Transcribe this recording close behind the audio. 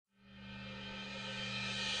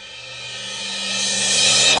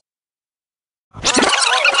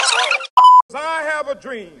a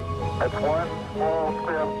dream. That's one small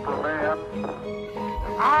step for man.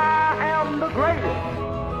 I am the greatest.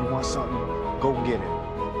 You want something, go get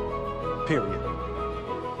it. Period.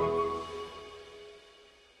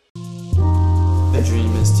 The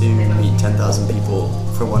dream is to meet 10,000 people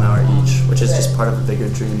for 1 hour each, which is just part of a bigger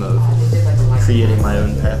dream of creating my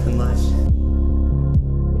own path in life.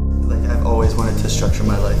 Like, I've always wanted to structure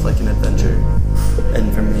my life like an adventure,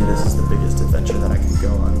 and for me this is the biggest adventure that I can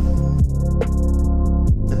go on.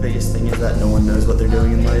 The biggest thing is that no one knows what they're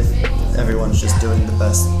doing in life. Everyone's just doing the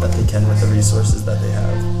best that they can with the resources that they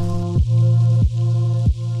have.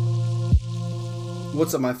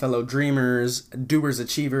 What's up, my fellow dreamers, doers,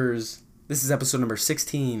 achievers? This is episode number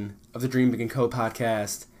 16 of the Dream Big & Co.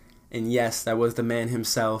 podcast. And yes, that was the man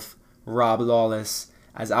himself, Rob Lawless,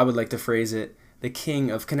 as I would like to phrase it, the king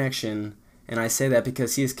of connection. And I say that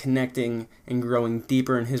because he is connecting and growing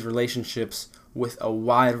deeper in his relationships with a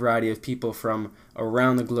wide variety of people from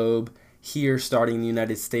around the globe, here starting in the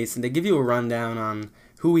United States. And to give you a rundown on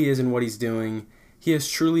who he is and what he's doing, he has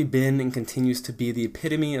truly been and continues to be the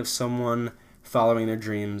epitome of someone following their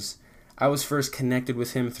dreams. I was first connected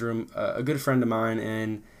with him through a good friend of mine,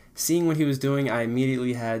 and seeing what he was doing, I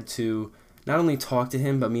immediately had to not only talk to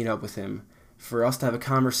him, but meet up with him, for us to have a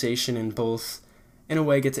conversation and both, in a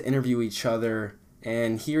way, get to interview each other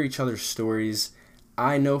and hear each other's stories.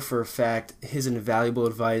 I know for a fact his invaluable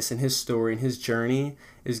advice and his story and his journey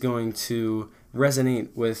is going to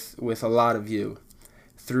resonate with a lot of you.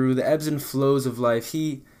 Through the ebbs and flows of life,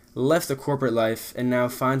 he left the corporate life and now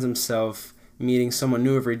finds himself meeting someone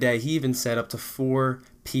new every day. He even said up to 4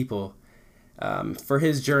 people. For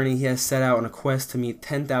his journey, he has set out on a quest to meet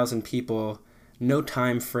 10,000 people. No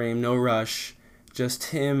time frame, no rush, just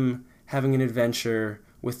him having an adventure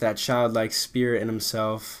with that childlike spirit in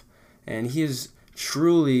himself. And he is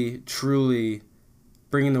truly, truly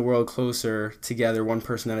bringing the world closer together, one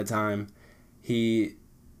person at a time. He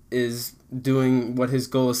is doing what his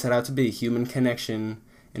goal is set out to be, human connection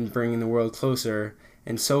and bringing the world closer.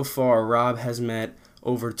 And so far, Rob has met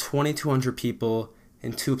over 2,200 people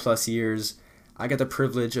in 2+ years. I got the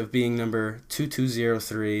privilege of being number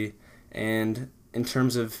 2203, and in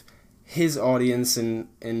terms of his audience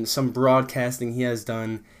and some broadcasting he has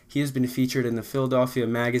done, he has been featured in the Philadelphia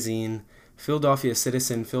Magazine, Philadelphia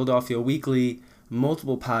Citizen, Philadelphia Weekly,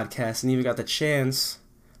 multiple podcasts, and even got the chance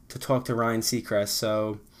to talk to Ryan Seacrest.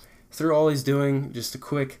 So through all he's doing, just a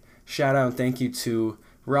quick shout out and thank you to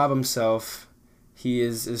Rob himself. He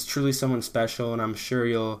is truly someone special, and I'm sure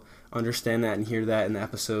you'll understand that and hear that in the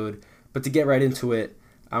episode. But to get right into it,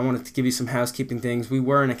 I wanted to give you some housekeeping things. We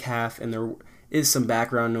were in a cafe, and there is some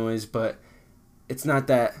background noise, but it's not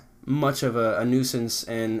that much of a nuisance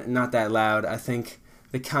and not that loud. I think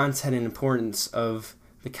the content and importance of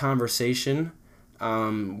the conversation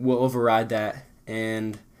will override that,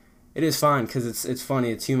 and it is fine because it's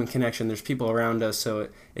funny. It's human connection. There's people around us, so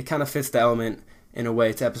it kind of fits the element in a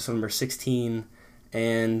way. It's episode number 16.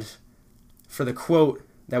 And for the quote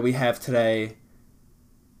that we have today,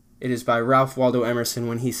 it is by Ralph Waldo Emerson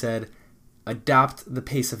when he said, "Adopt the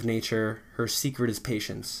pace of nature, her secret is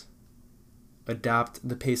patience." Adopt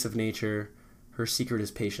the pace of nature, her secret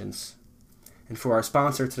is patience. And for our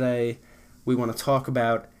sponsor today, we want to talk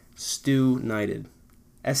about StuNited.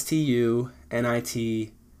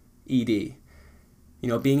 StuNited. You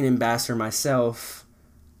know, being an ambassador myself,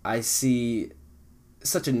 I see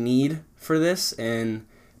such a need for this, and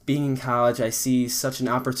being in college, I see such an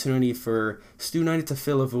opportunity for StuNited to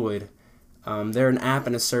fill a void. They're an app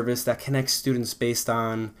and a service that connects students based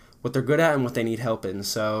on what they're good at and what they need help in.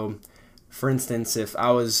 So, for instance, if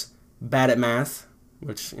I was bad at math,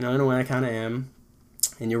 which, in a way I kind of am,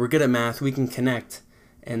 and you were good at math, we can connect,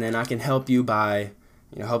 and then I can help you by,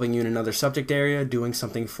 helping you in another subject area, doing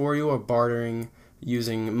something for you, or bartering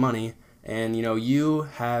using money. And, you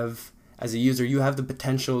have, as a user, you have the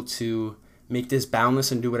potential to make this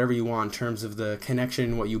boundless and do whatever you want in terms of the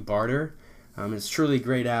connection, what you barter. It's truly a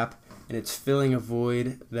great app, and it's filling a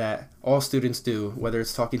void that all students do, whether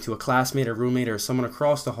it's talking to a classmate or roommate or someone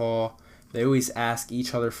across the hall. They always ask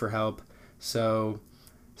each other for help. So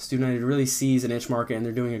StuNited really sees an niche market, and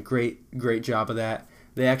they're doing a great job of that.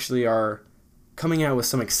 They actually are coming out with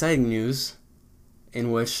some exciting news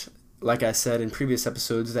in which, like I said in previous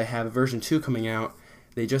episodes, they have version 2 coming out.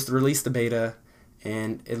 They just released the beta,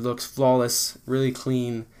 and it looks flawless, really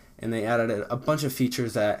clean, and they added a bunch of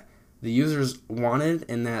features that the users wanted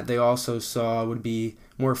and that they also saw would be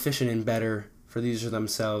more efficient and better for the user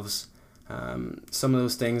themselves. Some of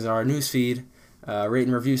those things are newsfeed, rate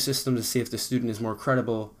and review system to see if the student is more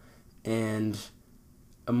credible, and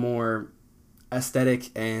a more aesthetic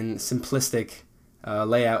and simplistic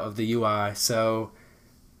layout of the UI. So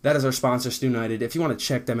That is our sponsor, Stu United. If you want to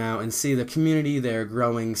check them out and see the community they're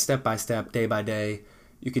growing step by step, day by day,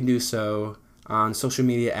 you can do so on social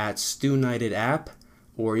media at Stu United App,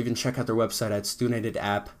 or even check out their website at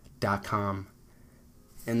StuUnitedApp.com.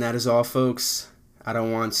 And that is all, folks. I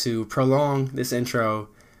don't want to prolong this intro,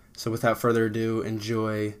 so without further ado,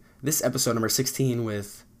 enjoy this episode number 16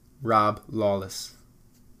 with Rob Lawless.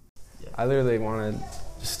 I literally want to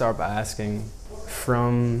just start by asking,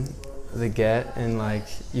 from the get, and like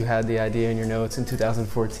you had the idea in your notes in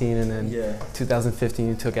 2014, and then 2015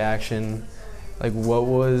 you took action. Like, what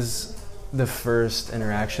was the first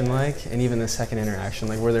interaction like, and even the second interaction?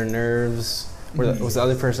 Like, were there nerves? Was the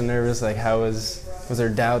other person nervous? Like, how was there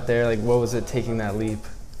doubt there? Like, what was it taking that leap?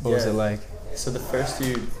 What was it like? So the first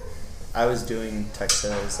few, I was doing tech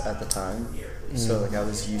sales at the time, so like I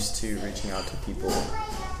was used to reaching out to people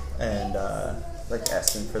and like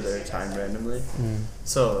asking for their time randomly.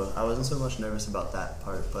 So I wasn't so much nervous about that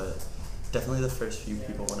part, but definitely the first few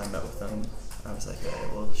people when I met with them, I was like,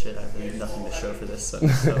 alright, well shit, I really have nothing to show for this, so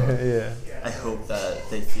I hope that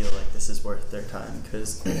they feel like this is worth their time,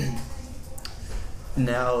 because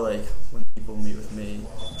now, like, when people meet with me,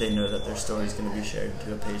 they know that their story is going to be shared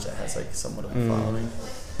to a page that has like somewhat of a following.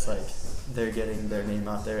 It's like they're getting their name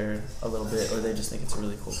out there a little bit, or they just think it's a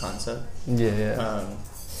really cool concept.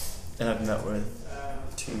 And I've met with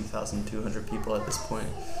 2,200 people at this point.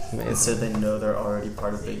 And so they know they're already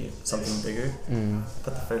part of something bigger.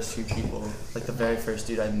 But the first few people, like the very first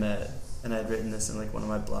dude I met, and I'd written this in like one of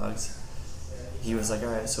my blogs, he was like,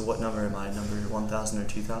 alright, so what number am I? Number 1,000 or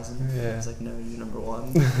 2,000? I was like, no, you're number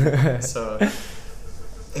 1. So, I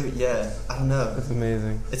don't know. That's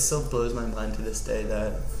amazing. It still blows my mind to this day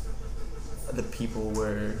that the people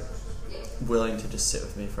were willing to just sit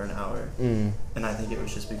with me for an hour. And I think it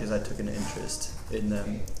was just because I took an interest in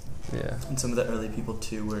them. And some of the early people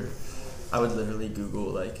too were, I would literally Google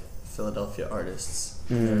like Philadelphia artists,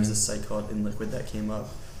 and there was this site called In Liquid that came up,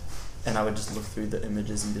 and I would just look through the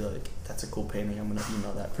images and be like, that's a cool painting, I'm gonna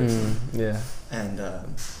email that person. And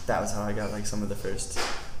that was how I got like some of the first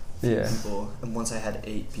people. And once I had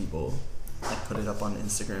 8 people, I put it up on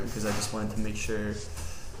Instagram because I just wanted to make sure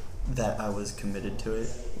that I was committed to it.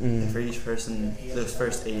 And for each person, those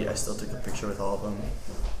first 8, I still took a picture with all of them,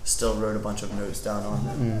 still wrote a bunch of notes down on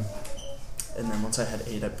them. And then once I had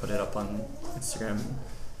 8, I put it up on Instagram,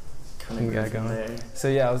 kind of got going there. So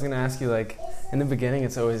I was gonna ask you, like, in the beginning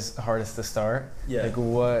it's always the hardest to start. Like,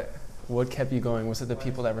 what kept you going? Was it the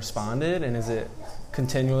people that responded, and is it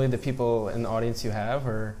continually the people in the audience you have,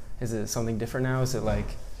 or is it something different now? Is it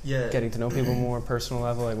like getting to know people more, personal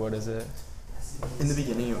level? Like, what is it? In the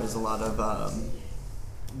beginning, it was a lot of,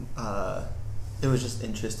 it was just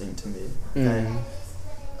interesting to me.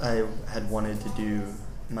 I had wanted to do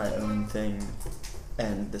my own thing,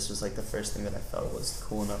 and this was like the first thing that I felt was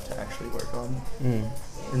cool enough to actually work on.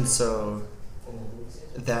 And so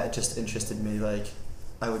that just interested me. Like,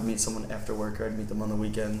 I would meet someone after work, or I'd meet them on the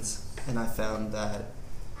weekends, and I found that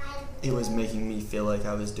it was making me feel like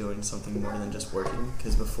I was doing something more than just working.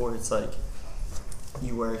 Because before, it's like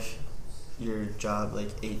you work your job like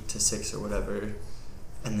 8 to 6 or whatever,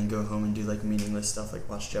 and then go home and do like meaningless stuff like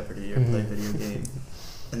watch Jeopardy or play a video game,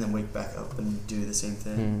 and then wake back up and do the same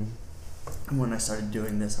thing. And when I started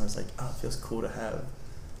doing this, I was like, oh, it feels cool to have,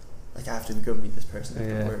 like, I have to go meet this person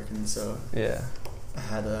after work, and so I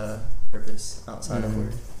had a purpose outside of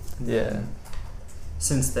work. And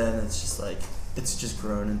since then, it's just like, it's just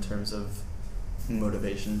grown in terms of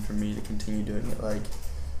motivation for me to continue doing it. Like,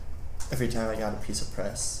 every time I got a piece of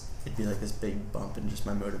press, it'd be like this big bump in just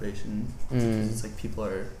my motivation, because it's like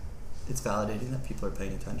it's validating that people are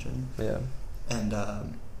paying attention. And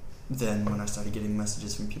then when I started getting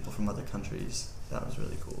messages from people from other countries, that was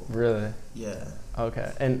really cool. Really? Yeah.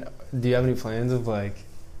 Okay. And do you have any plans of like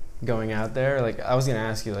going out there? Like, I was gonna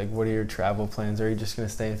ask you, like, what are your travel plans? Or are you just gonna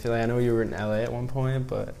stay in Philly? I know you were in LA at one point,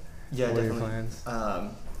 but what are your plans?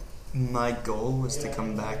 My goal was to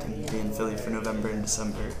come back and be in Philly for November and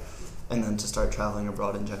December, and then to start traveling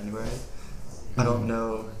abroad in January. I don't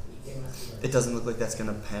know. It doesn't look like that's going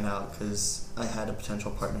to pan out because I had a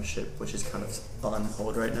potential partnership, which is kind of on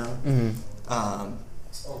hold right now.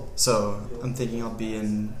 So I'm thinking I'll be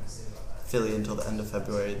in Philly until the end of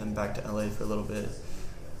February, then back to LA for a little bit.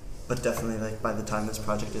 But definitely, like, by the time this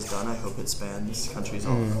project is done, I hope it spans countries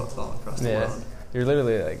all across the world. You're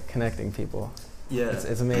literally like connecting people. Yeah,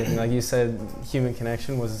 it's amazing. Like you said, human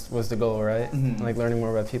connection was the goal, right? Like learning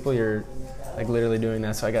more about people. You're like literally doing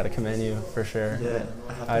that. So I got to commend you for sure. Yeah,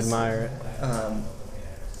 I admire it. I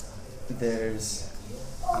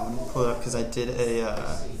want to pull it up because I did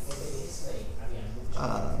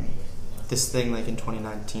this thing, like in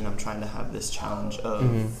 2019, I'm trying to have this challenge of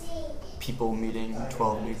people meeting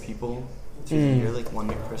 12 new people through the year, like one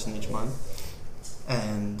new person each month.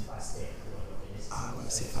 And I want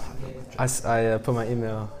to see if I have it on my drive. I put my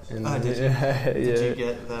email in. Oh, did you? Yeah. Did you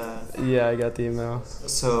get the... Yeah, I got the email.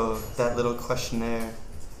 So that little questionnaire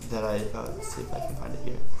that let's see if I can find it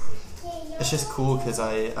here. It's just cool because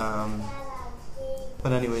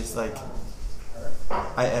but anyways, like,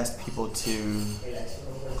 I asked people to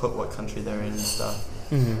put what country they're in and stuff.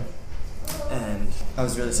 And I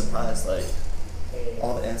was really surprised, like,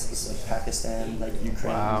 all the answers, like Pakistan, like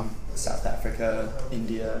Ukraine, South Africa,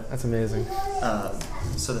 India. That's amazing.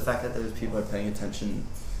 So the fact that those people are paying attention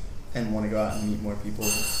and want to go out and meet more people,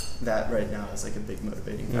 that right now is like a big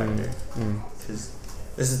motivating factor. Because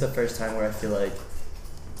this is the first time where I feel like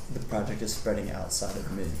the project is spreading outside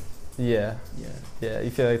of me. Yeah. Yeah. Yeah, you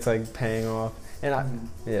feel like it's like paying off. And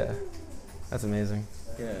yeah, that's amazing.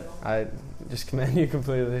 Yeah. I just commend you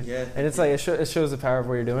completely. Yeah. And it's like, it shows the power of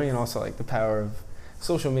what you're doing, and also like the power of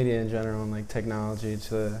social media in general and like technology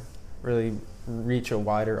to really reach a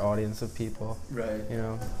wider audience of people. Right. You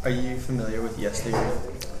know? Are you familiar with Yes Theory?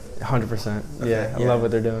 100%. Okay, yeah, I love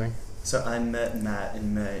what they're doing. So I met Matt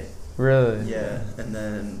in May. Really? Yeah, and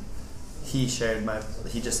then he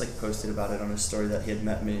just like posted about it on his story that he had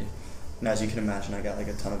met me. And as you can imagine, I got like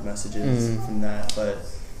a ton of messages from that. But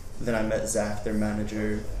then I met Zach, their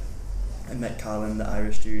manager. I met Colin, the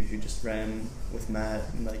Irish dude who just ran with Matt.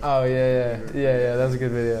 And, like, oh, yeah. That was a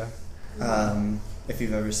good video. If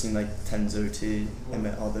you've ever seen like Tenzo T, I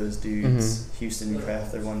met all those dudes. Houston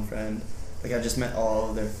Craft, their one friend. Like, I just met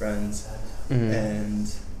all of their friends. And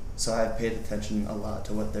so I paid attention a lot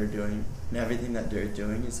to what they're doing. And everything that they're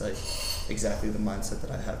doing is like exactly the mindset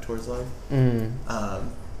that I have towards life.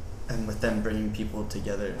 And with them bringing people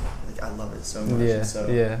together, like, I love it so much. Yeah, and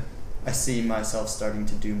so I see myself starting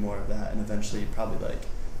to do more of that, and eventually probably like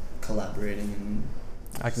collaborating.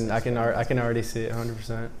 And I can already see it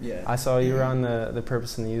 100%. Yeah. I saw you were on the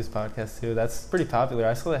Purpose in the Youth podcast too. That's pretty popular.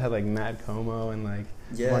 I saw they had like Matt Como and like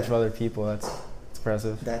a bunch of other people. That's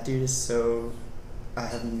impressive. That dude is so.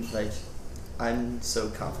 I'm so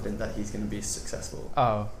confident that he's gonna be successful.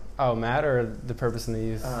 Oh, Matt or the Purpose in the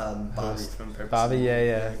Youth? Bobby from Purpose. Bobby,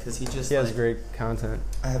 yeah. Because he has great content.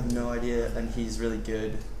 I have no idea, and he's really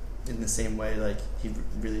good in the same way. Like, he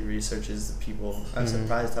really researches the people. I'm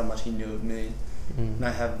surprised how much he knew of me. And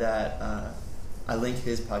I have that. I link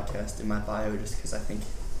his podcast in my bio just because I think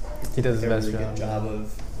he does a really good job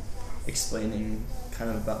of explaining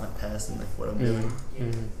kind of about my past and like what I'm doing.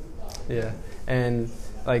 Yeah, and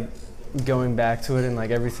like going back to it and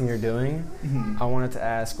like everything you're doing, I wanted to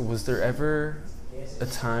ask, was there ever a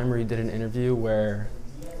time where you did an interview where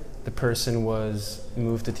the person was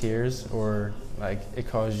moved to tears, or like it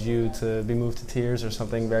caused you to be moved to tears, or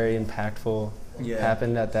something very impactful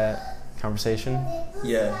happened at that conversation?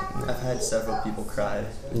 Yeah, I've had several people cry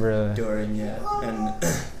during, and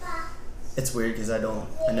it's weird because I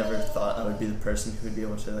never thought I would be the person who would be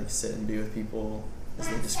able to like sit and be with people as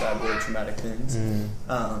they describe really traumatic things.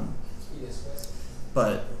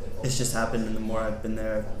 But it's just happened, and the more I've been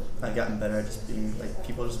there, I've gotten better at just being like,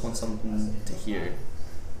 people just want something to hear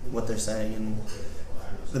what they're saying. And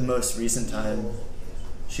the most recent time,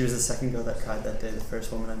 she was the second girl that cried that day. The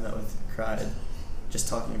first woman I met with cried, just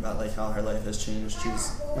talking about like how her life has changed. She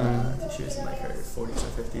was, I think she was in like her 40s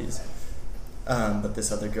or 50s. But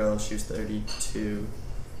this other girl, she was 32,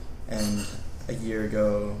 and a year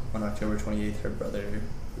ago, on October 28th, her brother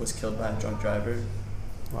was killed by a drunk driver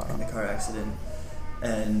in a car accident.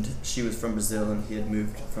 And she was from Brazil, and he had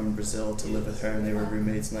moved from Brazil to live with her, and they were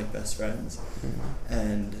roommates and like best friends.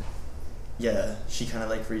 And yeah, she kind of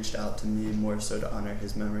like reached out to me more so to honor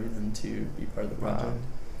his memory than to be part of the project.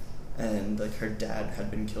 And like, her dad had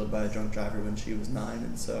been killed by a drunk driver when she was 9,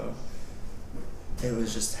 and so it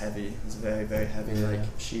was just heavy. It was very, very heavy. Like,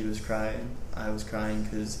 she was crying, I was crying,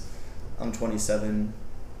 because I'm 27.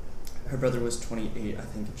 Her brother was 28, I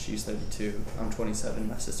think, and she's 32. I'm 27,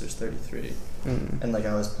 my sister's 33. And like,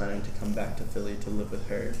 I was planning to come back to Philly to live with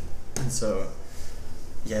her. And so,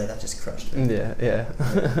 yeah, that just crushed me. Yeah.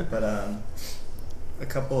 But a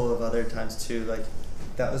couple of other times too, like,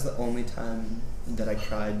 that was the only time that I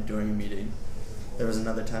cried during a meeting. There was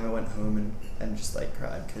another time I went home and just like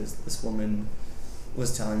cried because this woman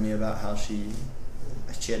was telling me about how she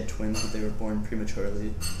had twins, but they were born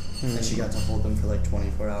prematurely, and she got to hold them for like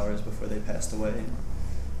 24 hours before they passed away.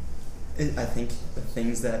 I think the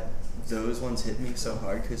things that those ones hit me so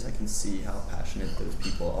hard because I can see how passionate those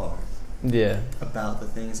people are about the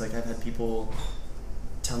things. Like, I've had people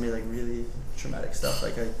tell me like really traumatic stuff,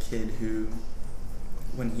 like a kid who,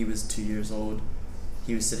 when he was 2 years old,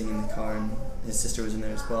 he was sitting in the car and his sister was in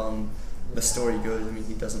there as well, and the story goes, I mean,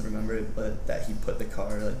 he doesn't remember it, but that he put the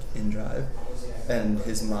car like in drive, and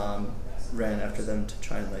his mom ran after them to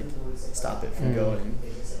try and like stop it from going,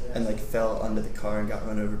 and like fell under the car and got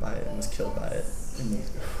run over by it and was killed by it. And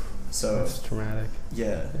so That's traumatic.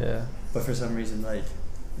 yeah. Yeah. But for some reason, like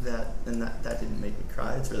that didn't make me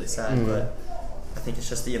cry. It's really sad, but I think it's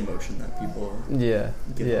just the emotion that people Yeah.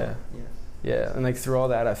 give Yeah. up. Yeah. And like through all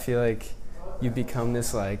that, I feel like you become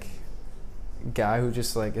this like guy who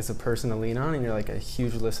just like is a person to lean on, and you're like a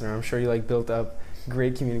huge listener. I'm sure you like built up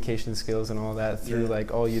great communication skills and all that through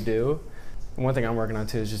like all you do. And one thing I'm working on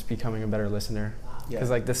too is just becoming a better listener. Because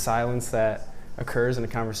like the silence that occurs in a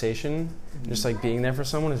conversation, just like being there for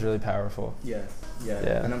someone is really powerful. Yeah.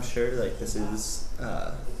 Yeah. And I'm sure like this is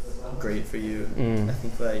great for you. Mm. I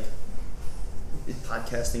think like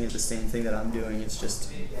podcasting is the same thing that I'm doing. It's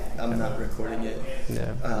just I'm not recording it.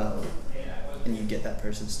 Yeah. And you get that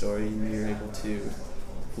person's story, and you're able to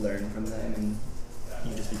learn from them, and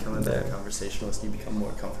you just become a better conversationalist. And you become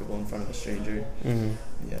more comfortable in front of a stranger. Mm-hmm.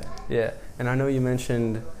 Yeah. Yeah. And I know you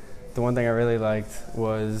mentioned the one thing I really liked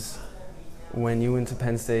was when you went to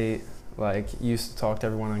Penn State, like you used to talk to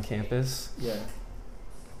everyone on campus. Yeah.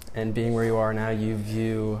 And being where you are now, you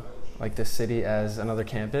view like the city as another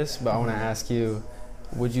campus. But I want to ask you,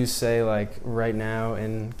 would you say like right now,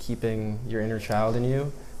 in keeping your inner child in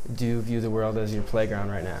you, do you view the world as your playground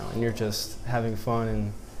right now, and you're just having fun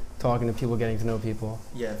and talking to people, getting to know people?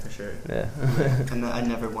 Yeah, for sure. Yeah. And I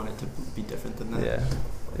never wanted to be different than that.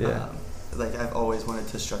 Yeah. Like I've always wanted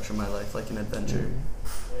to structure my life like an adventure,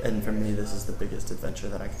 and for me, this is the biggest adventure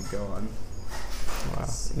that I could go on. Wow.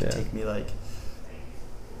 It could take me like,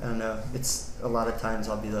 I don't know. It's a lot of times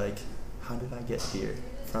I'll be like, how did I get here?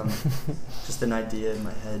 From just an idea in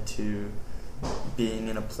my head to being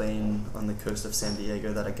in a plane on the coast of San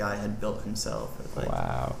Diego that a guy had built himself. Like,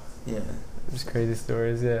 Wow. Yeah. Just crazy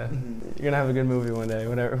stories, yeah. Mm-hmm. You're gonna have a good movie one day,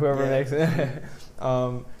 whoever makes it.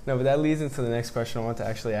 No, but that leads into the next question I want to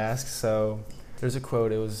actually ask. So there's a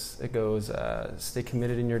quote, it goes, stay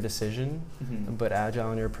committed in your decision, but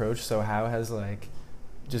agile in your approach. So how has like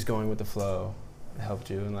just going with the flow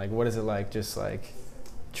helped you, and like what is it like just like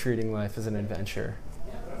treating life as an adventure?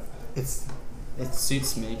 It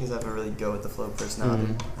suits me because I have a really go with the flow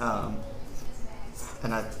personality.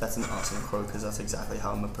 And that's an awesome quote because that's exactly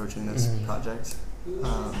how I'm approaching this project.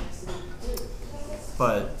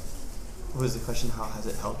 But what was the question? How has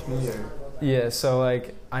it helped me? Or? Yeah, so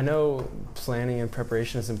like I know planning and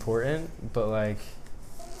preparation is important, but like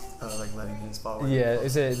like letting things fall. Yeah,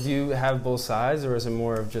 do you have both sides, or is it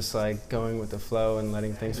more of just like going with the flow and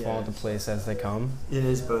letting things fall into place as they come? It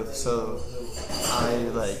is both. So I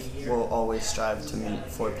will always strive to meet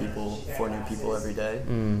four new people every day.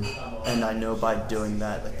 And I know by doing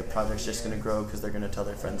that, like the project's just gonna grow because they're gonna tell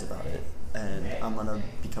their friends about it, and I'm gonna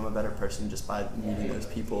become a better person just by meeting those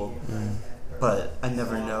people. But I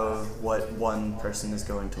never know what one person is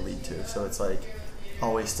going to lead to, so it's like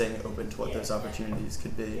always staying open to what those opportunities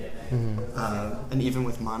could be. And even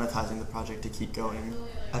with monetizing the project to keep going,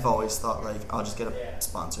 I've always thought like I'll just get a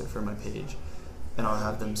sponsor for my page, and I'll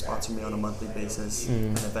have them sponsor me on a monthly basis,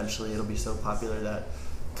 and eventually it'll be so popular that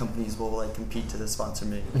companies will like compete to sponsor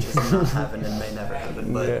me, which has not happened and may never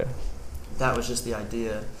happen, but that was just the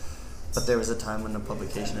idea. But there was a time when a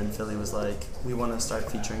publication in Philly was like, we want to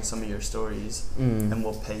start featuring some of your stories, and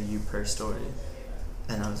we'll pay you per story.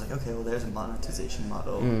 And I was like, okay, well, there's a monetization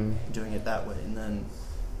model, doing it that way. And then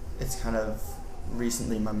it's kind of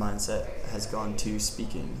recently my mindset has gone to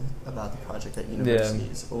speaking about the project at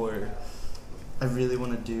universities. Or I really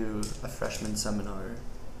want to do a freshman seminar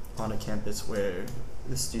on a campus where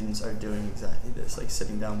the students are doing exactly this, like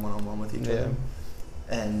sitting down one-on-one with each other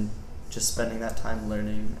and just spending that time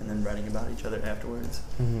learning and then writing about each other afterwards.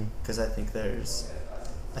 Because I think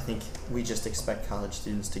we just expect college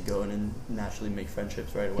students to go in and naturally make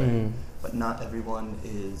friendships right away. But not everyone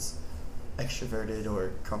is extroverted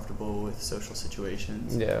or comfortable with social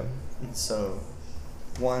situations. And so,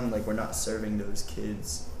 one, like we're not serving those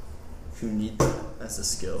kids who need that as a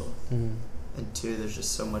skill. And two, there's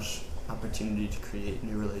just so much opportunity to create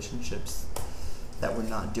new relationships that we're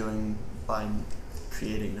not doing by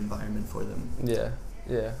creating an environment for them. Yeah,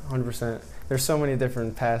 100%. There's so many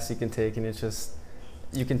different paths you can take, and it's just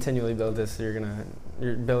you continually build this. So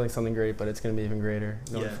you're building something great, but it's gonna be even greater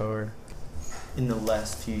going forward. In the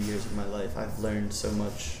last few years of my life, I've learned so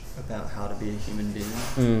much about how to be a human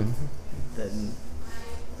being.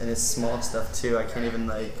 And it's small stuff too. I can't even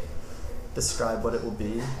like describe what it will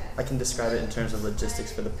be. I can describe it in terms of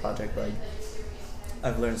logistics for the project. Like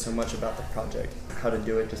I've learned so much about the project, how to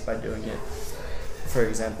do it just by doing it. For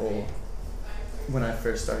example, when I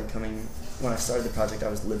started the project, I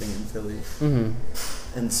was living in Philly.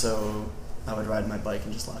 Mm-hmm. And so I would ride my bike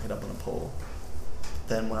and just lock it up on a pole.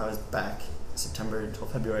 Then when I was back September until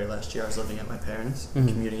February last year, I was living at my parents',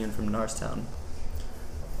 commuting in from Norristown.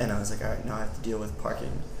 And I was like, all right, now I have to deal with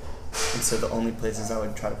parking. And so the only places I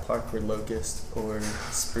would try to park were Locust or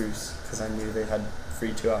Spruce, because I knew they had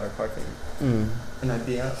free 2-hour parking. And I'd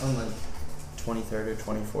be out on like 23rd or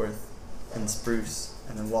 24th and Spruce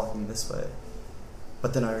and then walking this way.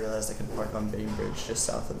 But then I realized I could park on Bainbridge just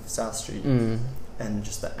south of South Street. And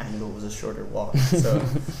just the angle was a shorter walk. So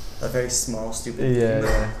a very small, stupid thing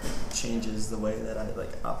changes the way that I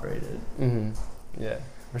like operated. Yeah,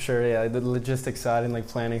 for sure. Yeah, the logistics side and like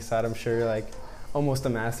planning side, I'm sure you're like almost a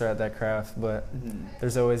master at that craft, but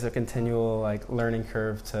there's always a continual like learning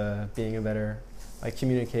curve to being a better like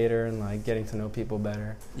communicator and like getting to know people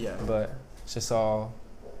better. Yeah. But it's all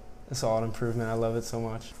an improvement. I love it so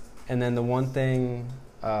much. And then the one thing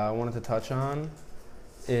I wanted to touch on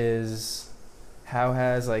is how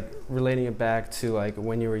has like relating it back to like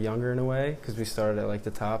when you were younger in a way, because we started at like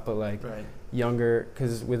the top, but like younger,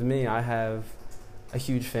 because with me I have a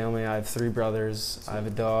huge family. I have 3 brothers. I have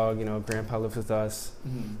a dog. You know, Grandpa lives with us,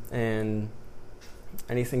 and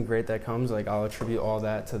anything great that comes, like I'll attribute all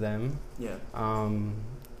that to them. Yeah. And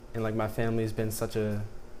like my family's been such a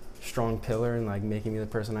strong pillar in like making me the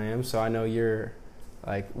person I am. So I know you're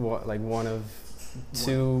like one of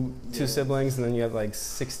two siblings, and then you have like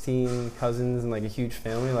 16 cousins and like a huge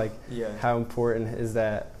family. Like, how important is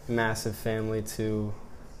that massive family to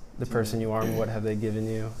the person you are, and what have they given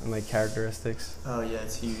you, and like characteristics? Oh yeah,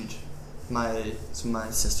 it's huge. My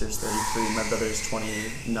sister's 33, my brother's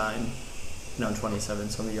 29, no, I'm 27,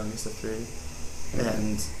 so I'm the youngest of 3.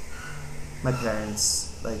 And my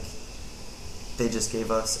parents, like, they just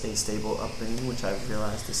gave us a stable upbringing, which I've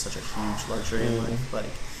realized is such a huge luxury in life. Like,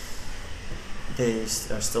 they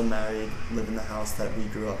are still married, live in the house that we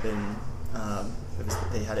grew up in.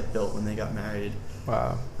 They had it built when they got married.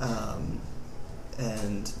 Wow.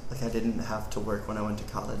 And like I didn't have to work when I went to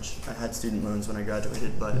college. I had student loans when I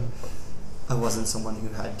graduated, but I wasn't someone who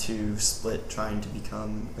had to split trying to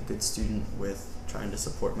become a good student with trying to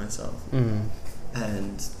support myself.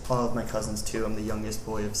 And all of my cousins too. I'm the youngest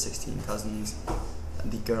boy of 16 cousins.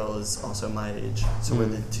 The girl is also my age, so we're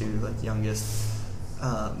the 2 like youngest.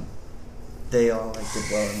 They all like did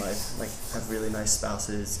well in life, like have really nice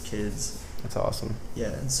spouses, kids. That's awesome.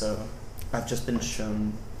 Yeah, and so I've just been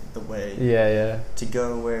shown the way to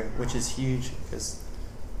go which is huge, because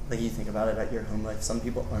like you think about it at your home life, some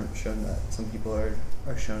people aren't shown that. Some people are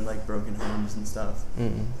shown like broken homes and stuff,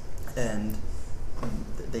 and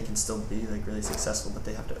they can still be like really successful, but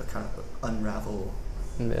they have to kind of unravel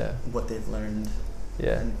what they've learned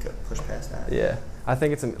and push past that. I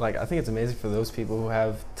think it's amazing for those people who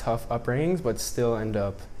have tough upbringings but still end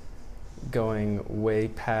up going way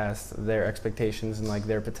past their expectations and like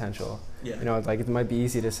their potential. You know, like it might be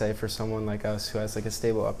easy to say for someone like us who has like a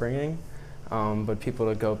stable upbringing, but people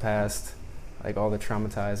to go past like all the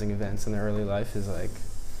traumatizing events in their early life is like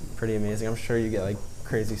pretty amazing. I'm sure you get like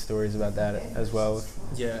crazy stories about that as well.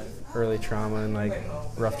 Early trauma and like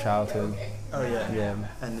rough childhood.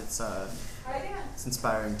 And it's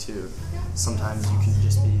inspiring too. Sometimes you can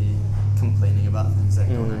just be complaining about things that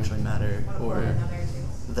don't actually matter, or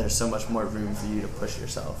there's so much more room for you to push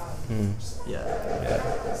yourself. And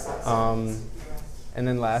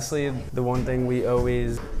then lastly, the one thing we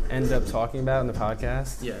always end up talking about in the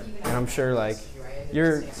podcast, and I'm sure like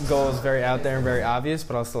your goal is very out there and very obvious,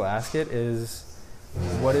 but I'll still ask it, is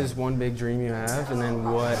what is one big dream you have, and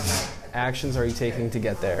then what actions are you taking to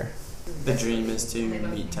get there? The dream is to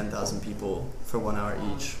meet 10,000 people for 1 hour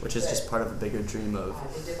each, which is just part of a bigger dream of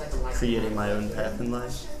creating my own path in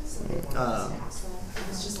life.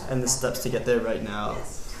 And the steps to get there right now,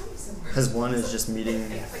 one is just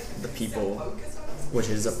meeting the people, which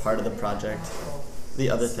is a part of the project. The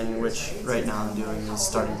other thing, which right now I'm doing, is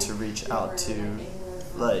starting to reach out to,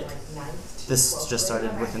 like, this just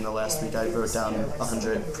started within the last week. I wrote down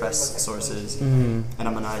 100 press sources, and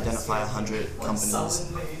I'm going to identify 100 companies.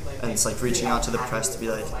 And it's like reaching out to the press to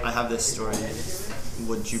be like, I have this story,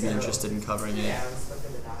 would you be interested in covering it?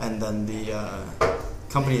 And then the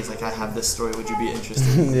company is like, I have this story, would you be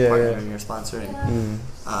interested in partnering or sponsoring?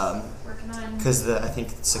 Because I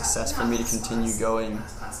think success for me to continue going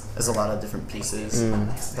is a lot of different pieces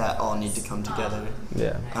that all need to come together.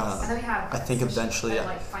 I think eventually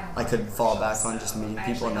I could fall back on just meeting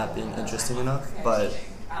people and that being interesting enough, but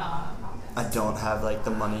I don't have like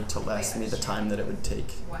the money to last me the time that it would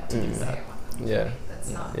take to do that.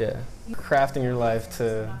 Crafting your life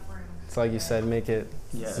to It's like you said, make it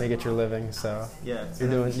your living. So Yeah.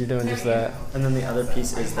 you're doing just that. And then the other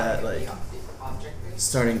piece is that, like,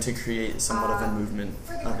 starting to create somewhat of a movement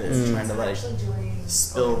of it, trying to, like,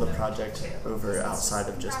 spill the project over outside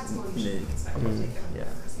of just me.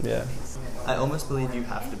 Yeah. I almost believe you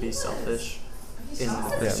have to be selfish in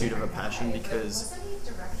the pursuit of a passion, because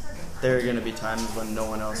there are going to be times when no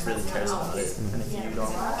one else really cares about it. And if you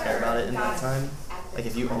don't care about it in that time, like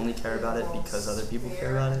if you only care about it because other people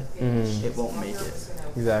care about it, it won't make it.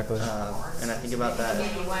 Exactly. And I think about that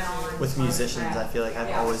with musicians. I feel like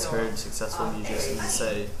I've always heard successful musicians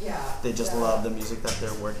say they just love the music that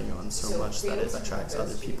they're working on so much that it attracts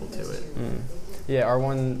other people to it. Yeah, our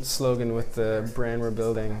one slogan with the brand we're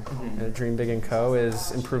building, Dream Big & Co.,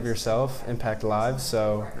 is improve yourself, impact lives.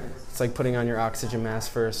 So it's like putting on your oxygen mask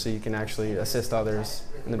first so you can actually assist others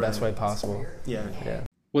in the best way possible. Yeah.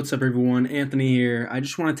 What's up, everyone? Anthony here. I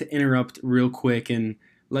just wanted to interrupt real quick and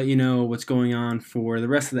let you know what's going on for the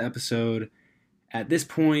rest of the episode. At this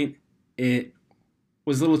point, it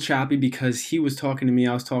was a little choppy because he was talking to me,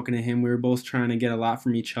 I was talking to him. We were both trying to get a lot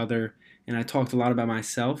from each other, and I talked a lot about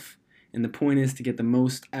myself. And the point is to get the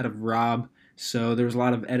most out of Rob. So there was a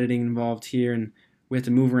lot of editing involved here, and we had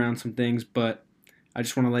to move around some things. But I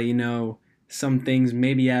just want to let you know some things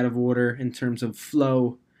may be out of order in terms of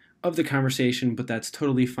flow of the conversation, but that's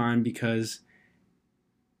totally fine because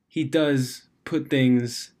he does put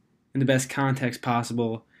things in the best context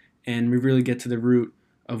possible, and we really get to the root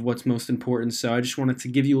of what's most important. So I just wanted to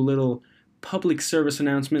give you a little public service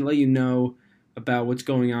announcement, let you know about what's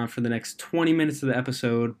going on for the next 20 minutes of the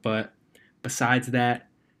episode. But besides that,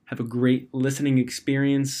 have a great listening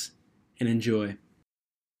experience and enjoy.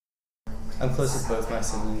 I'm close with both my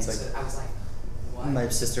siblings. Like, my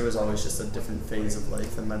sister was always just a different phase of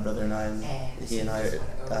life than my brother and I. And he and I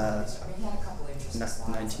are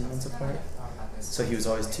 19 months apart. So he was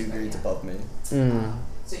always 2 grades above me. And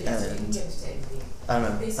I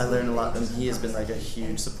don't know, I learned a lot, and he has been like a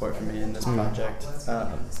huge support for me in this project.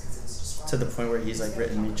 To the point where he's like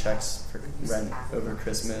written me checks for rent over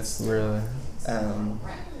Christmas. Really?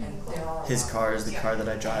 His car is the car that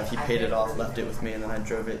I drive. He paid it off, left it with me, and then I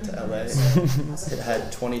drove it to LA. It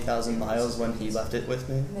had 20,000 miles when he left it with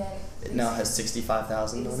me. It now has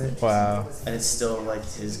 65,000 on it. Wow. And it's still like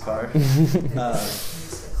his car.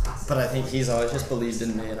 But I think he's always just believed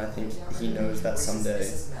in me, and I think he knows that someday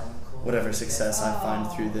whatever success I find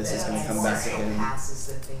through this is going to come back to him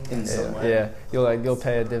in some way. Yeah, you'll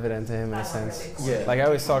pay a dividend to him in a sense. Yeah. Like I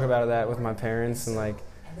always talk about that with my parents, and like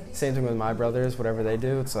same thing with my brothers. Whatever they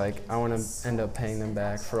do, it's like I want to end up paying them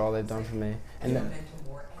back for all they've done for me. And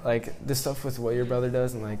like this stuff with what your brother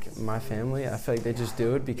does and like my family, I feel like they just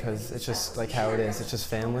do it because it's just like how it is. It's just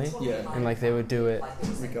family. Yeah. And like they would do it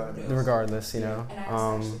regardless, you know.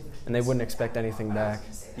 And they wouldn't expect anything back.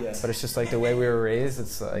 Yeah. But it's just like the way we were raised.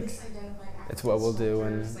 It's like it's what we'll do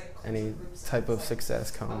when any type of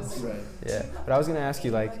success comes. Right. Yeah. But I was gonna ask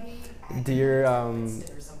you, like,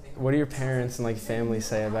 what do your parents and like family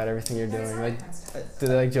say about everything you're doing? Like, do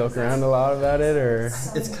they like joke around a lot about it, or?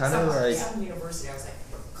 It's kind of like,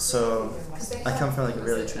 so I come from like a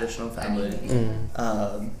really traditional family,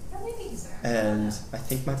 and I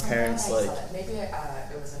think my parents, like,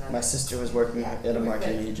 my sister was working at a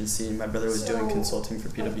marketing agency, and my brother was doing consulting for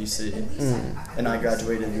PwC, and I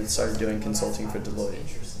graduated and started doing consulting for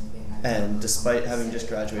Deloitte. And despite having just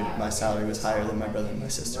graduated, my salary was higher than my brother and my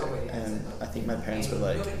sister. And I think my parents were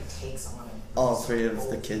like, all 3 of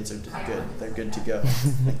the kids are good. They're good to go.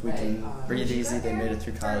 Like, we can breathe easy. They made it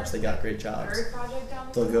through college. They got great jobs.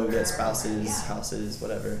 They'll go get spouses, houses,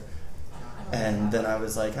 whatever. And then I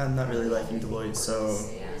was like, I'm not really liking Deloitte, so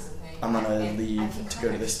I'm going to leave to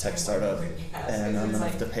go to this tech startup. And I'm going to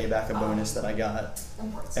have to pay back a bonus that I got.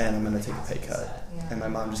 And I'm going to take a pay cut. And my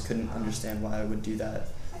mom just couldn't understand why I would do that.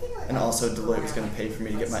 And also Deloitte was going to pay for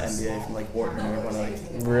me to get my MBA from like Wharton or one of like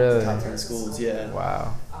Really? top 10 schools. Yeah.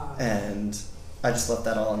 Wow. And I just left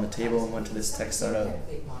that all on the table and went to this tech startup.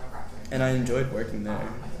 And I enjoyed working there.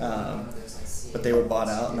 But they were bought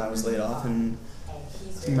out and I was laid off. And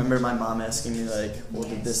I remember my mom asking me like, well,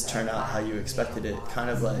 did this turn out how you expected it? Kind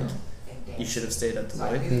of like, you should have stayed at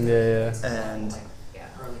Deloitte. Yeah. And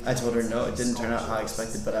I told her, no, it didn't turn out how I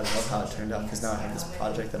expected, but I love how it turned out because now I have this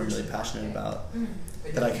project that I'm really passionate about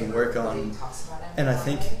that I can work on. And I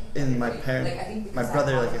think in my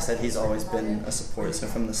brother, like I said, he's always been a support. So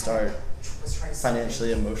from the start,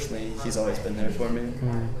 financially, emotionally, he's always been there for me.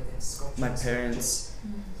 My parents,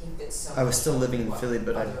 I was still living in Philly,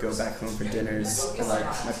 but I'd go back home for dinners. And like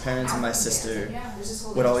my parents and my sister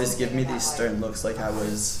would always give me these stern looks like I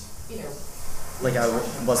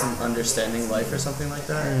wasn't understanding life or something like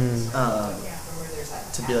that.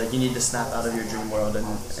 to be like, you need to snap out of your dream world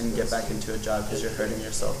and get back into a job because you're hurting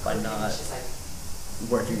yourself by not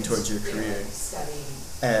working towards your career.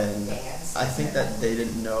 And I think that they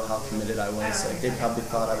didn't know how committed I was. Like, they probably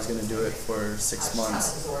thought I was going to do it for 6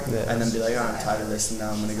 months and then be like, oh, I'm tired of this, and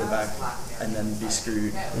now I'm going to go back and then be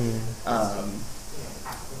screwed.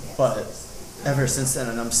 But ever since then,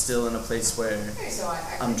 and I'm still in a place where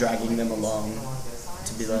I'm dragging them along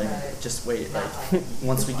to be like, just wait, like,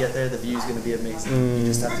 once we get there, the view's going to be amazing. You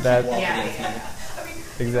just have to keep walking with me.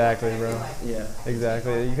 Exactly, bro. Yeah.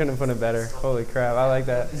 Exactly. You couldn't have put it better. Holy crap, I like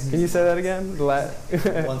that. Can you say that again?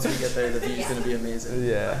 Once we get there, the view's going to be amazing.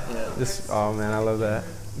 Yeah. Just, oh man, I love that.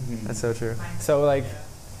 That's so true. So like,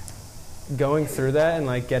 going through that and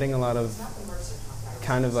like getting a lot of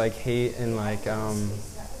kind of like hate and like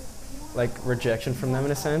rejection from them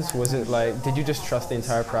in a sense, was it like, did you just trust the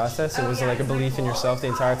entire process, and was it like a belief in yourself the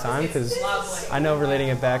entire time? Because I know, relating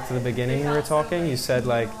it back to the beginning we were talking, you said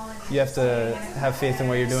like you have to have faith in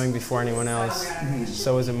what you're doing before anyone else.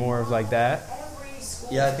 So is it more of like that?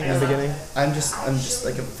 Yeah, I think in the beginning, I'm just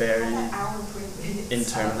like a very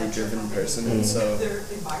internally driven person, and so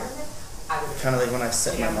kind of like when I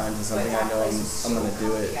set my mind to something, I know I'm gonna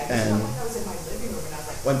do it. And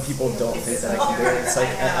when people don't think that I can do it, it's like,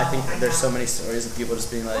 I think there's so many stories of people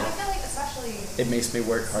just being like, it makes me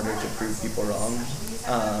work harder to prove people wrong.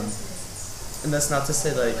 And that's not to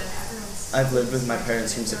say like, I've lived with my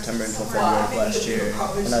parents from September until February of last year,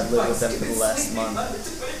 and I've lived with them for the last month.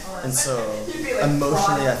 And so,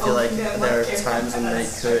 emotionally, I feel like there are times when they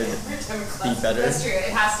could be better,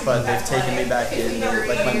 but they've taken me back in.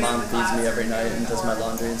 Like, my mom feeds me every night and does my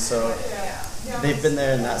laundry, and so they've been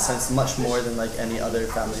there in that sense much more than like any other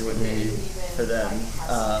family would be for them.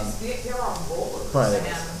 But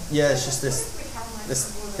yeah, it's just this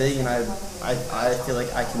thing, and I feel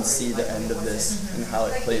like I can see the end of this and how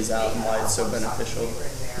it plays out and why it's so beneficial.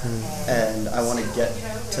 And I want to get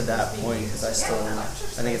to that point because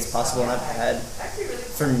I think it's possible, and I've had,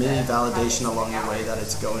 for me, validation along the way that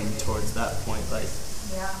it's going towards that point. Like,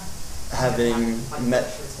 having met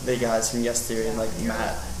the guys from Yes Theory and like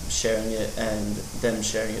Matt sharing it and them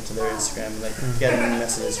sharing it to their Instagram, like getting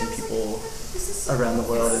messages from people around the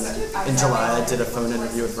world. And in July, I did a phone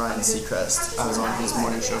interview with Ryan Seacrest. I was on his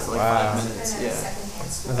morning show for like 5 minutes. Yeah,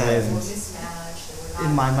 that's amazing.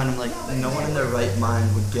 In my mind, I'm like, no one in their right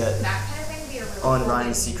mind would get on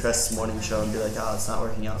Ryan Seacrest's morning show and be like, oh, it's not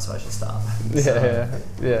working out, so I should stop. Yeah.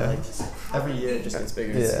 Like, every year it just gets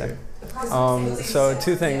bigger and bigger. So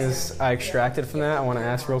 2 things I extracted from that I want to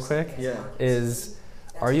ask real quick. Is,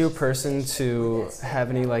 are you a person to have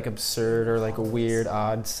any like absurd or like weird,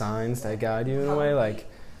 odd signs that guide you in a way? Like,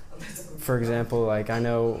 for example, like I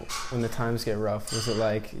know when the times get rough, was it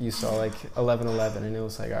like you saw like 11:11 and it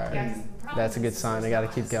was like, all right, that's a good sign, I got to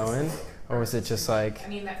keep going? Or was it just like,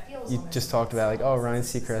 you just talked about like, oh, Ryan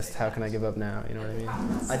Seacrest, how can I give up now? You know what I mean?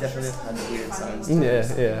 I definitely had weird signs.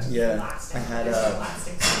 Yeah. I had,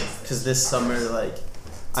 because this summer, like,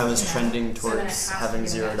 I was trending towards having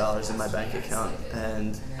 $0 in my bank account,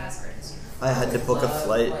 and I had to book a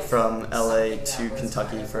flight from LA to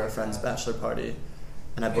Kentucky for a friend's bachelor party.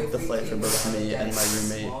 And I booked the flight for both me and my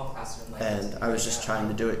roommate, and I was just trying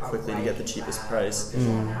to do it quickly to get the cheapest price.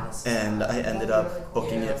 And I ended up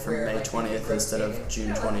booking it for May 20th instead of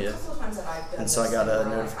June 20th. And so I got a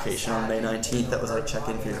notification on May 19th that was like, check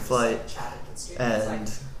in for your flight,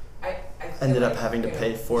 and ended up having to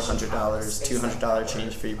pay $400, $200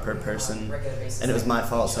 change fee per person. And it was my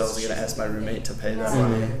fault, so I was going to ask my roommate to pay that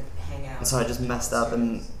money. And so I just messed up,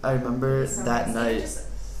 and I remember that night,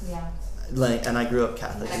 like, and I grew up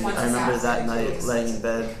Catholic, and I remember that night laying in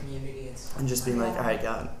bed and just being like, all right,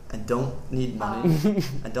 God, I don't need money.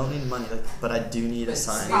 I don't need money, like, but I do need a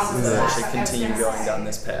sign that I should continue going down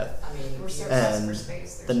this path. And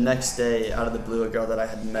the next day, out of the blue, a girl that I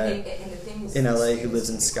had met in LA who lives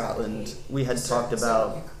in Scotland, we had talked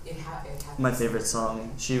about my favorite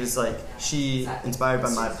song. She was like, she, inspired by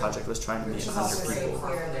my project, was trying to meet 100 people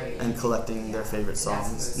and collecting their favorite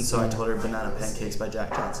songs. And so I told her Banana Pancakes by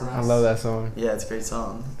Jack Johnson. I love that song. Yeah, it's a great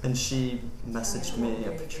song. And she messaged me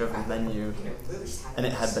a picture of a menu, and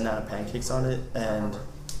it had banana pancakes on it, and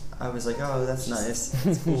I was like, oh, that's nice,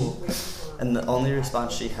 that's cool. And the only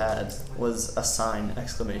response she had was a sign,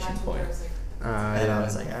 exclamation point. And I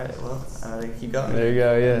was like, all right, well, I gotta keep going. There you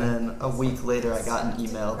go, yeah. And then a week later, I got an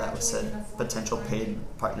email that said potential paid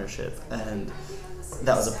partnership, and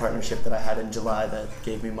that was a partnership that I had in July that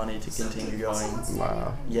gave me money to continue going.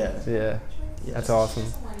 Wow. Yeah. Yeah. Yes. That's awesome.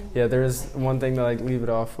 Yeah, there's one thing to like leave it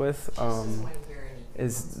off with.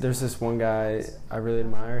 Is there's this one guy I really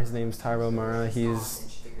admire. His name's Tyrell Mara.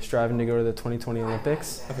 He's striving to go to the 2020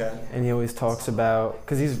 Olympics. Okay. And he always talks about,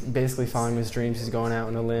 because he's basically following his dreams, he's going out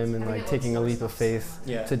on a limb and like taking a leap of faith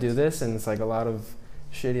to do this, and it's like a lot of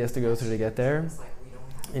shit he has to go through to get there.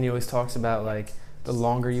 And he always talks about like the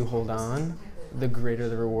longer you hold on, the greater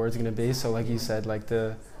the reward's going to be. So like you said, like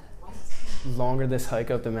the longer this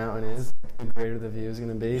hike up the mountain is, the greater the view is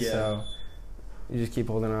going to be. Yeah. So you just keep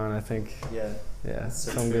holding on. I think So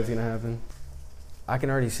something good's going to happen. I can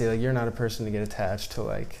already see like you're not a person to get attached to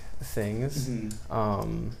like things.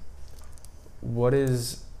 What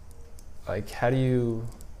is like, how do you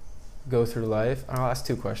go through life? I'll ask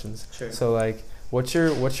two questions. Sure. So like what's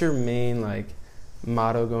your main like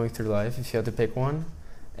motto going through life, if you had to pick one?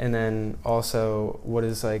 And then also, what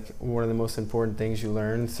is like one of the most important things you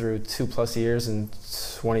learned through 2+ years and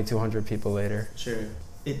 2,200 people later? Sure.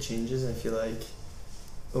 It changes, I feel like,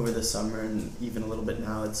 over the summer and even a little bit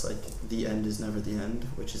now. It's like the end is never the end,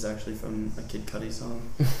 which is actually from a Kid Cudi song.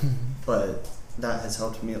 But that has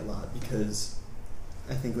helped me a lot, because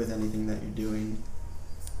I think with anything that you're doing,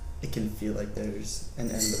 it can feel like there's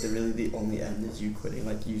an end, but really the only end is you quitting.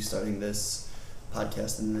 Like you starting this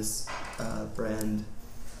podcast and this brand,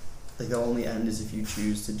 like the only end is if you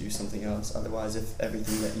choose to do something else. Otherwise, if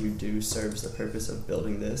everything that you do serves the purpose of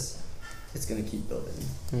building this, it's going to keep building.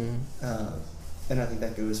 And I think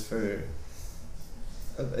that goes for,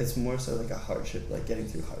 it's more so like a hardship, like getting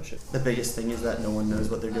through hardship. The biggest thing is that no one knows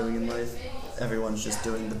what they're doing in life. Everyone's just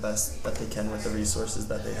doing the best that they can with the resources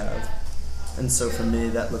that they have. And so for me,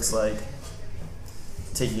 that looks like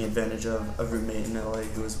taking advantage of a roommate in LA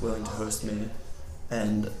who was willing to host me,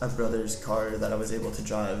 and a brother's car that I was able to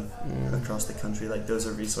drive across the country. Like those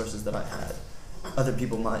are resources that I had. Other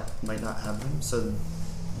people might not have them, so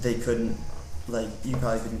they couldn't. Like you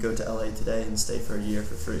probably couldn't go to LA today and stay for a year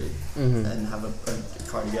for free and have a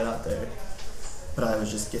car to get out there. But I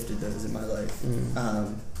was just gifted those in my life.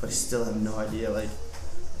 But I still have no idea. Like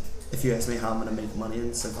if you ask me how I'm gonna make money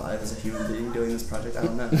and survive as a human being doing this project, I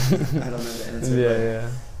don't know. I don't know the answer.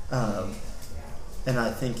 And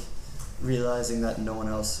I think realizing that no one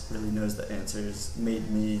else really knows the answers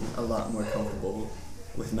made me a lot more comfortable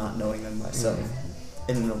with not knowing them myself.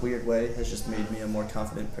 And in a weird way, has just made me a more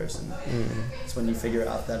confident person. So when you figure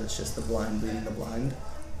out that it's just the blind leading the blind,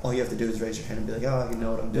 all you have to do is raise your hand and be like, oh, I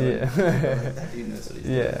know what I'm doing. Like, that dude knows what he's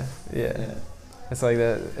doing. Yeah. It's like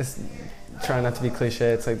that. It's trying not to be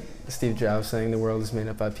cliche. It's like Steve Jobs saying the world is made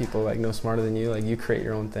up by people like no smarter than you. Like you create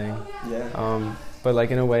your own thing. But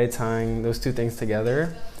like in a way, tying those two things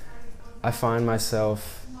together, I find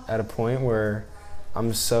myself at a point where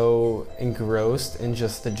I'm so engrossed in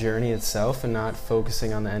just the journey itself and not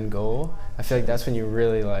focusing on the end goal. I feel like that's when you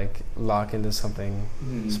really like lock into something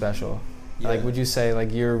special. Like would you say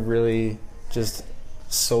like you're really just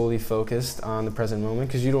solely focused on the present moment,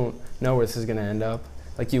 because you don't know where this is going to end up?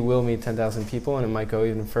 Like you will meet 10,000 people and it might go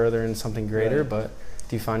even further in something greater, but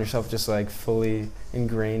do you find yourself just like fully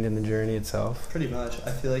ingrained in the journey itself? Pretty much.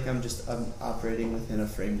 I feel like I'm operating within a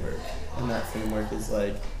framework, and that framework is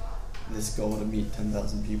like this goal to meet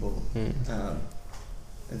 10,000 people.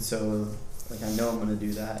 And so like I know I'm going to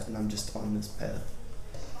do that, and I'm just on this path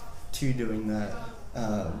to doing that.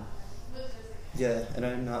 And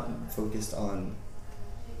I'm not focused on,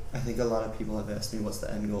 I think a lot of people have asked me what's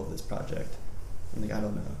the end goal of this project. I'm like, I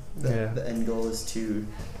don't know. The end goal is to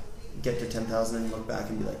get to 10,000 and look back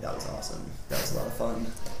and be like, that was awesome. That was a lot of fun.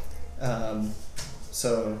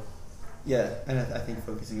 And I think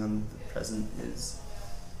focusing on the present is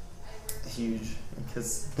huge,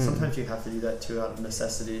 because sometimes you have to do that too out of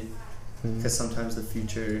necessity, because sometimes the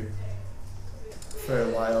future, for a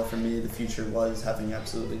while for me, the future was having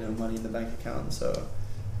absolutely no money in the bank account. So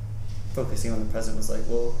focusing on the present was like,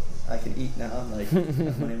 well, I can eat now, like I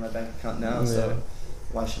have money in my bank account now, so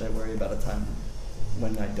why should I worry about a time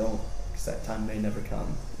when I don't? Because that time may never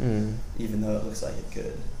come, even though it looks like it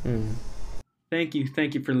could. Thank you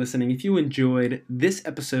for listening. If you enjoyed this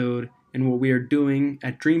episode and what we are doing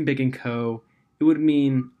at Dream Big & Co., it would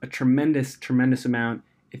mean a tremendous amount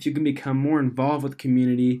if you can become more involved with the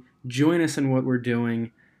community, join us in what we're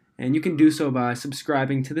doing, and you can do so by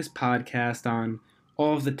subscribing to this podcast on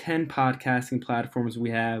all of the 10 podcasting platforms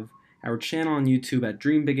we have, our channel on YouTube at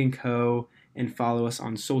Dream Big & Co., and follow us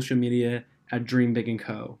on social media at Dream Big &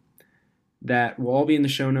 Co. That will all be in the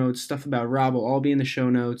show notes. Stuff about Rob will all be in the show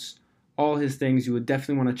notes. All his things you would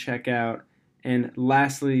definitely want to check out. And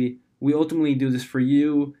lastly, we ultimately do this for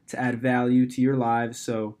you to add value to your lives.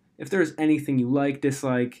 So if there's anything you like,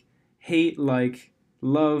 dislike, hate, like,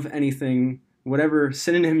 love, anything, whatever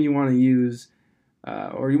synonym you want to use,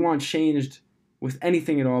 or you want changed with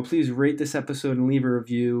anything at all, please rate this episode and leave a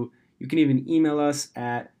review. You can even email us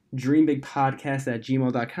at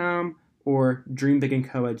dreambigpodcast@gmail.com or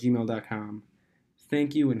dreambigandco@gmail.com.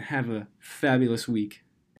 Thank you and have a fabulous week.